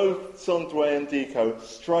 both Sondway and Deco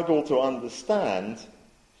struggle to understand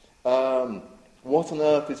what on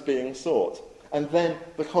earth is being sought. And then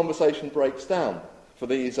the conversation breaks down for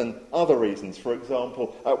these and other reasons. For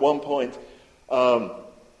example, at one point,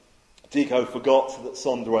 Deco forgot that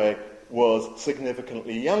Sondway was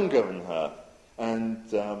significantly younger than her,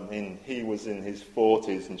 and he was in his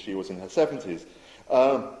 40s and she was in her 70s.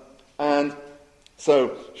 And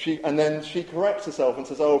then she corrects herself and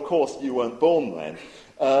says, "Oh, of course, you weren't born then."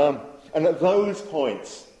 And at those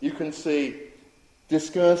points, you can see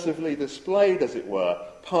discursively displayed, as it were,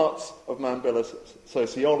 parts of Mambilla's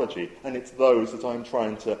sociology, and it's those that I'm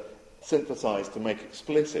trying to synthesize to make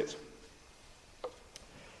explicit.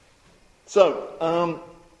 So,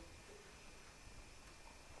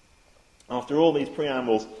 after all these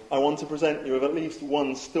preambles, I want to present you with at least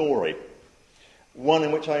one story, one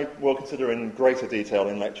in which I will consider in greater detail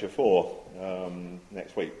in Lecture 4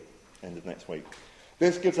 next week, end of next week.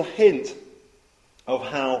 This gives a hint of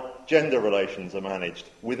how gender relations are managed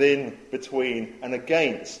within, between, and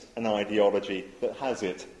against an ideology that has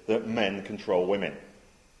it that men control women.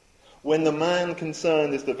 When the man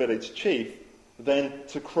concerned is the village chief, then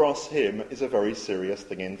to cross him is a very serious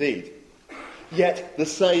thing indeed. Yet the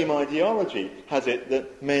same ideology has it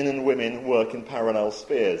that men and women work in parallel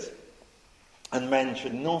spheres, and men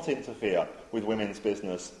should not interfere with women's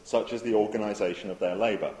business, such as the organisation of their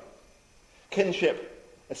labour. Kinship,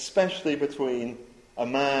 especially between a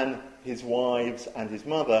man, his wives, and his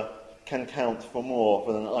mother, can count for more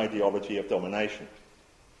than an ideology of domination.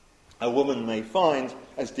 A woman may find,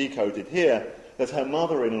 as Deco did here, that her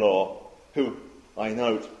mother-in-law, who, I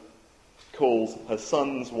note, calls her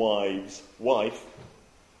son's wife's wife,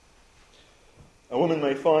 a woman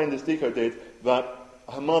may find, as Deco did, that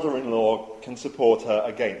her mother-in-law can support her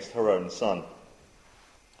against her own son.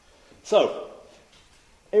 So,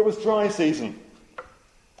 it was dry season.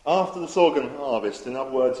 After the sorghum harvest, in other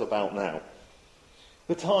words, about now.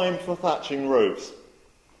 The time for thatching roofs.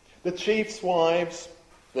 The chief's wives,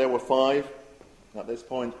 there were 5 at this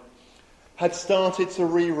point, had started to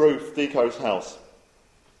re-roof Deco's house.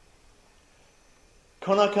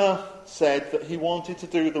 Connacher said that he wanted to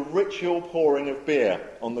do the ritual pouring of beer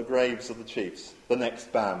on the graves of the chiefs, the next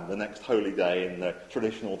holy day in the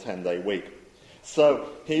traditional 10-day week. So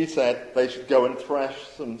he said they should go and thresh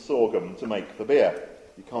some sorghum to make the beer.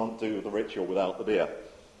 You can't do the ritual without the beer.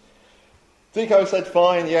 Deco said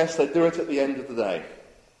fine, yes, they'd do it at the end of the day.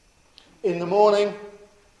 In the morning,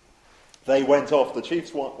 the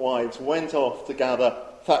chief's wives went off to gather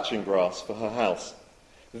thatching grass for her house.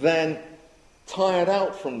 Then, tired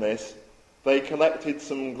out from this, they collected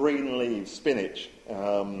some green leaves, spinach.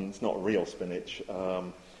 It's not real spinach.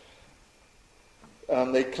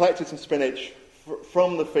 They collected some spinach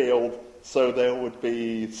from the field so there would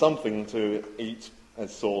be something to eat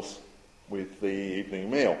as sauce with the evening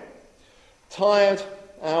meal. Tired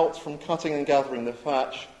out from cutting and gathering the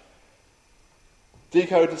thatch,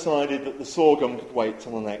 Deco decided that the sorghum could wait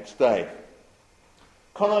till the next day.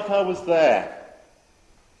 Connacher was there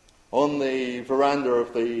on the veranda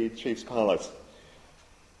of the chief's palace.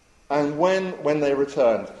 And when they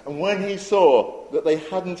returned, and when he saw that they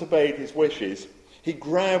hadn't obeyed his wishes, he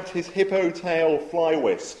grabbed his hippo tail fly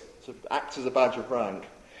whisk to act as a badge of rank.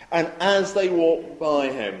 And as they walked by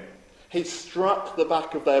him, he struck the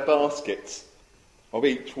back of their baskets, of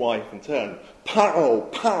each wife in turn. Pow,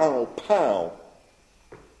 pow, pow.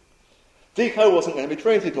 Deco wasn't going to be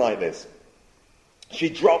treated like this. She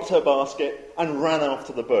dropped her basket and ran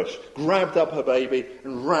after the bush, grabbed up her baby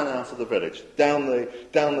and ran out of the village, down the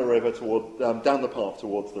river down the path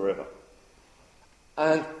towards the river.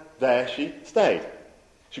 And there she stayed.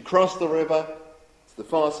 She crossed the river to the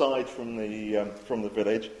far side from the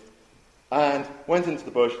village, and went into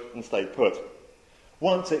the bush and stayed put.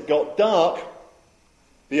 Once it got dark,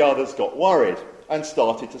 the others got worried and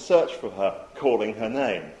started to search for her, calling her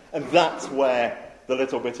name. And that's where the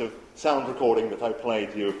little bit of sound recording that I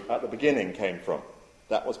played you at the beginning came from.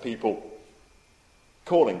 That was people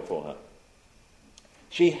calling for her.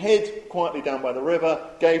 She hid quietly down by the river,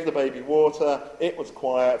 gave the baby water, it was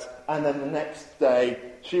quiet, and then the next day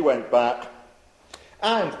she went back.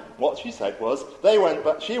 And what she said was,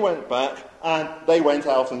 she went back and they went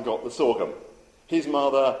out and got the sorghum. His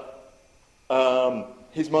mother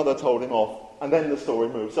told him off, and then the story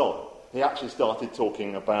moves on. He actually started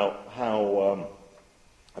talking about how,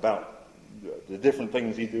 about the different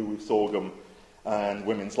things he do with sorghum, and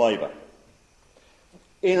women's labour.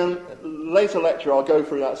 In a later lecture, I'll go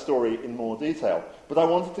through that story in more detail, but I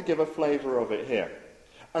wanted to give a flavour of it here.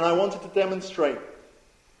 And I wanted to demonstrate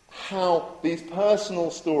how these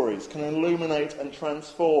personal stories can illuminate and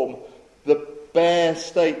transform the bare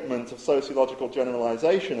statement of sociological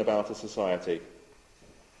generalisation about a society.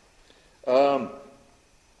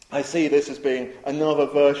 I see this as being another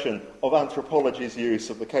version of anthropology's use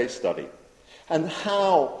of the case study, and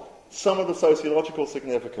how some of the sociological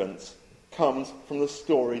significance comes from the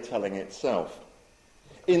storytelling itself.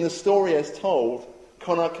 In the story as told,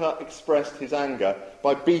 Konaka expressed his anger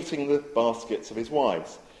by beating the baskets of his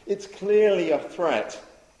wives. It's clearly a threat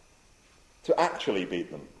to actually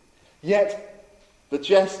beat them. Yet, the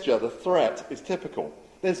gesture, the threat, is typical.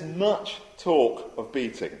 There's much talk of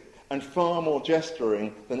beating, and far more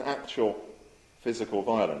gesturing than actual physical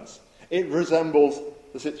violence. It resembles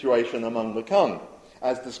the situation among the Kung,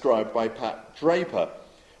 as described by Pat Draper,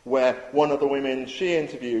 where one of the women she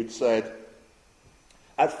interviewed said,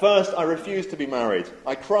 "At first I refused to be married.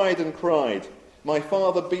 I cried and cried. My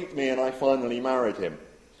father beat me and I finally married him."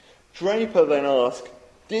 Draper then asked,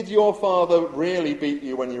 "Did your father really beat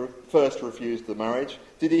you when you first refused the marriage?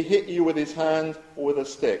 Did he hit you with his hand or with a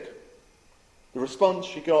stick?" The response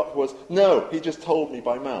she got was, "No, he just told me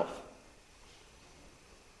by mouth."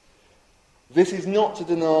 This is not to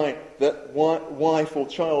deny that wife or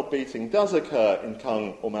child beating does occur in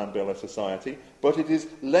Kung or Mambila society, but it is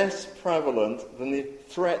less prevalent than the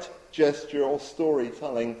threat, gesture or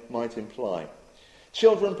storytelling might imply.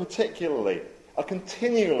 Children particularly are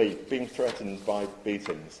continually being threatened by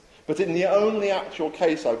beatings, but in the only actual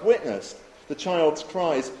case I've witnessed, the child's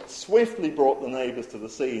cries swiftly brought the neighbours to the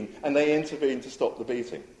scene and they intervened to stop the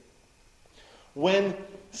beating. When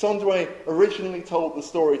Sondwe originally told the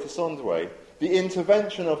story to Sondwe, the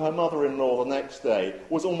intervention of her mother-in-law the next day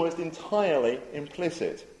was almost entirely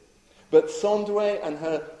implicit. But Sondwe and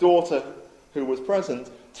her daughter, who was present,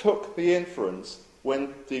 took the inference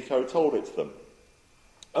when Diko told it to them.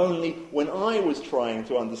 Only when I was trying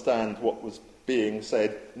to understand what was being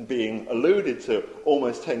said and being alluded to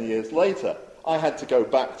almost 10 years later, I had to go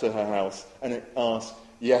back to her house and ask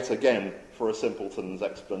yet again for a simpleton's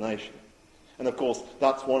explanation. And of course,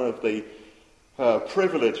 that's one of the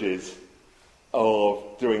privileges of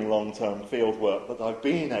doing long-term field work, that I've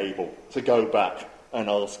been able to go back and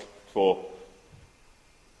ask for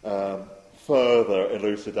further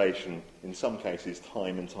elucidation, in some cases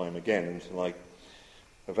time and time again, until I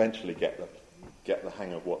eventually get the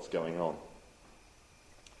hang of what's going on.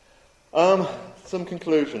 Some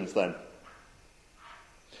conclusions then.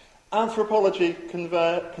 Anthropology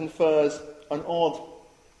confers an odd,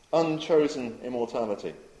 unchosen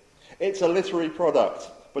immortality. It's a literary product,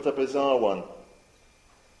 but a bizarre one.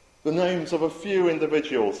 The names of a few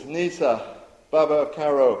individuals, Nisa, Baba of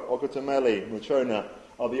Karo, Ogutameli, Muchona,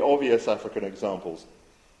 are the obvious African examples.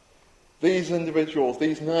 These individuals,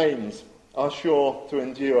 these names, are sure to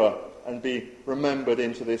endure and be remembered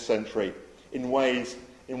into this century in ways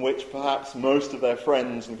in which perhaps most of their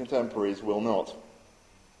friends and contemporaries will not.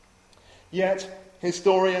 Yet,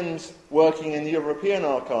 historians working in European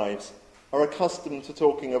archives are accustomed to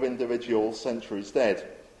talking of individuals centuries dead,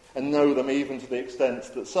 and know them even to the extent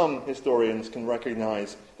that some historians can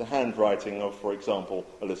recognise the handwriting of, for example,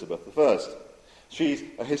 Elizabeth I. She's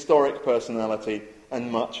a historic personality,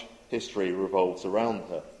 and much history revolves around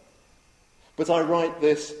her. But I write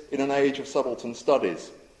this in an age of subaltern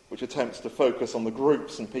studies, which attempts to focus on the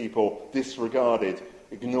groups and people disregarded,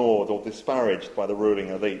 ignored or disparaged by the ruling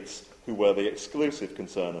elites, who were the exclusive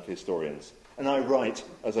concern of historians. And I write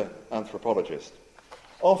as an anthropologist.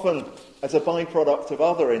 Often, as a byproduct of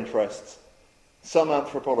other interests, some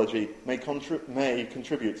anthropology may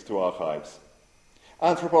contribute to archives.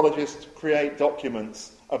 Anthropologists create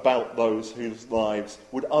documents about those whose lives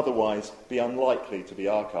would otherwise be unlikely to be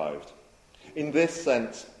archived. In this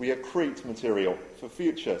sense, we accrete material for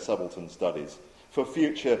future subaltern studies, for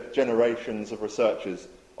future generations of researchers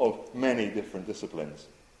of many different disciplines.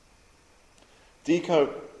 Diko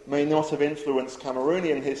may not have influenced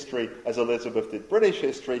Cameroonian history as Elizabeth did British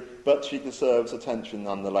history, but she deserves attention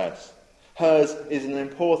nonetheless. Hers is an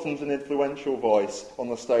important and influential voice on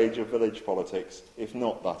the stage of village politics, if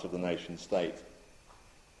not that of the nation-state.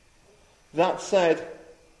 That said,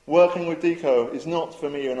 working with Diko is not for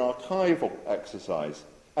me an archival exercise.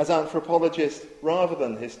 As anthropologist rather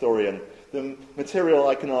than historian, the material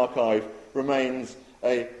I can archive remains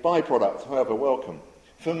a byproduct, however welcome.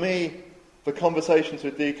 For me, the conversations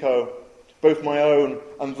with Diko, both my own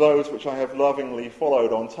and those which I have lovingly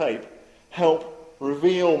followed on tape, help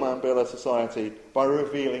reveal Mambila society by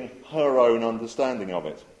revealing her own understanding of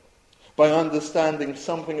it. by understanding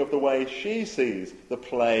something of the way she sees the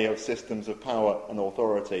play of systems of power and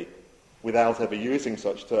authority, without ever using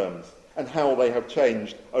such terms, and how they have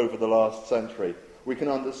changed over the last century, we can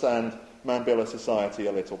understand Mambilla society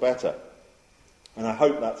a little better. And I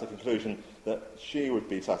hope that's a conclusion that she would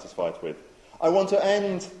be satisfied with. I want to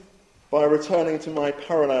end by returning to my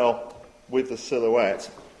parallel with the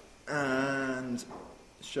silhouette and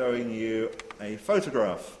showing you a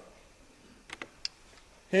photograph.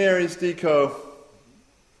 Here is Diko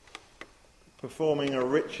performing a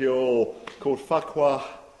ritual called Fakwa.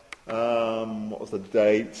 What was the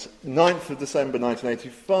date? 9th of December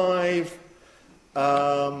 1985.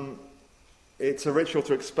 It's a ritual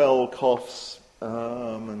to expel coughs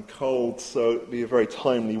and colds, so it'd be a very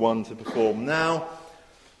timely one to perform now.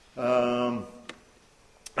 And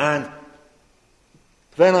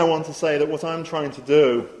then I want to say that what I'm trying to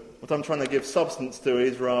do, what I'm trying to give substance to,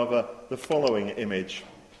 is rather the following image.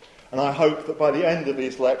 And I hope that by the end of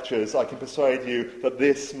these lectures I can persuade you that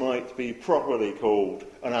this might be properly called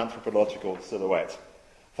an anthropological silhouette.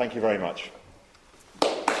 Thank you very much.